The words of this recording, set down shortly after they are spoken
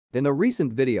In a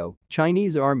recent video,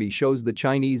 Chinese Army shows the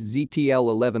Chinese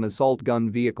ZTL-11 Assault Gun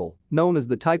vehicle, known as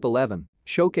the Type 11,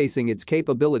 showcasing its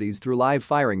capabilities through live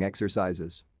firing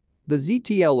exercises. The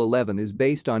ZTL-11 is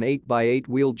based on 8x8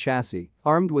 wheeled chassis,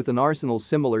 armed with an arsenal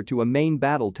similar to a main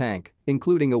battle tank,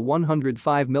 including a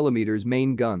 105mm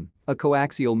main gun, a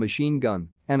coaxial machine gun,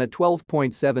 and a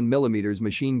 12.7mm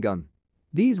machine gun.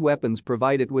 These weapons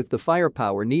provide it with the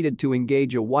firepower needed to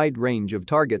engage a wide range of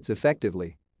targets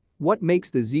effectively. What makes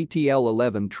the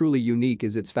ZTL-11 truly unique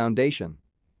is its foundation.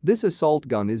 This assault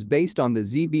gun is based on the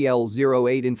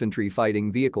ZBL-08 Infantry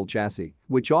Fighting Vehicle chassis,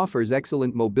 which offers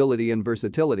excellent mobility and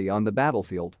versatility on the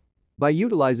battlefield. By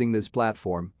utilizing this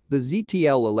platform, the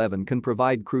ZTL-11 can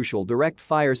provide crucial direct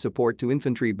fire support to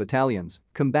infantry battalions,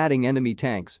 combating enemy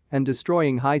tanks, and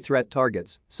destroying high-threat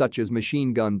targets, such as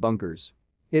machine gun bunkers.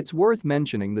 It's worth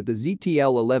mentioning that the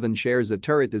ZTL-11 shares a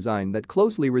turret design that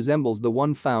closely resembles the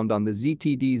one found on the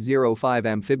ZTD-05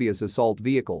 amphibious assault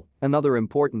vehicle, another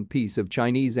important piece of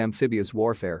Chinese amphibious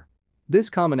warfare. This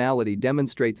commonality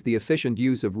demonstrates the efficient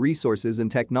use of resources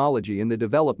and technology in the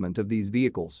development of these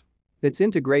vehicles. Its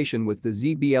integration with the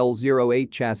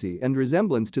ZBL-08 chassis and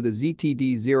resemblance to the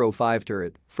ZTD-05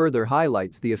 turret further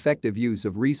highlights the effective use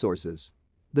of resources.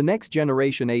 The next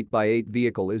generation 8x8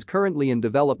 vehicle is currently in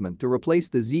development to replace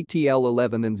the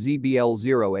ZTL-11 and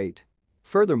ZBL-08.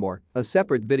 Furthermore, a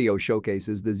separate video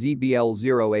showcases the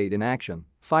ZBL-08 in action,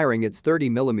 firing its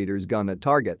 30mm gun at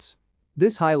targets.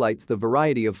 This highlights the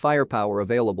variety of firepower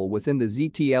available within the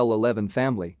ZTL-11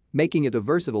 family, making it a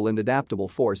versatile and adaptable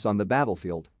force on the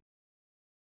battlefield.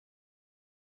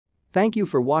 Thank you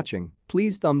for watching.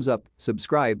 Please thumbs up,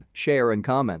 subscribe, share and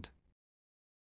comment.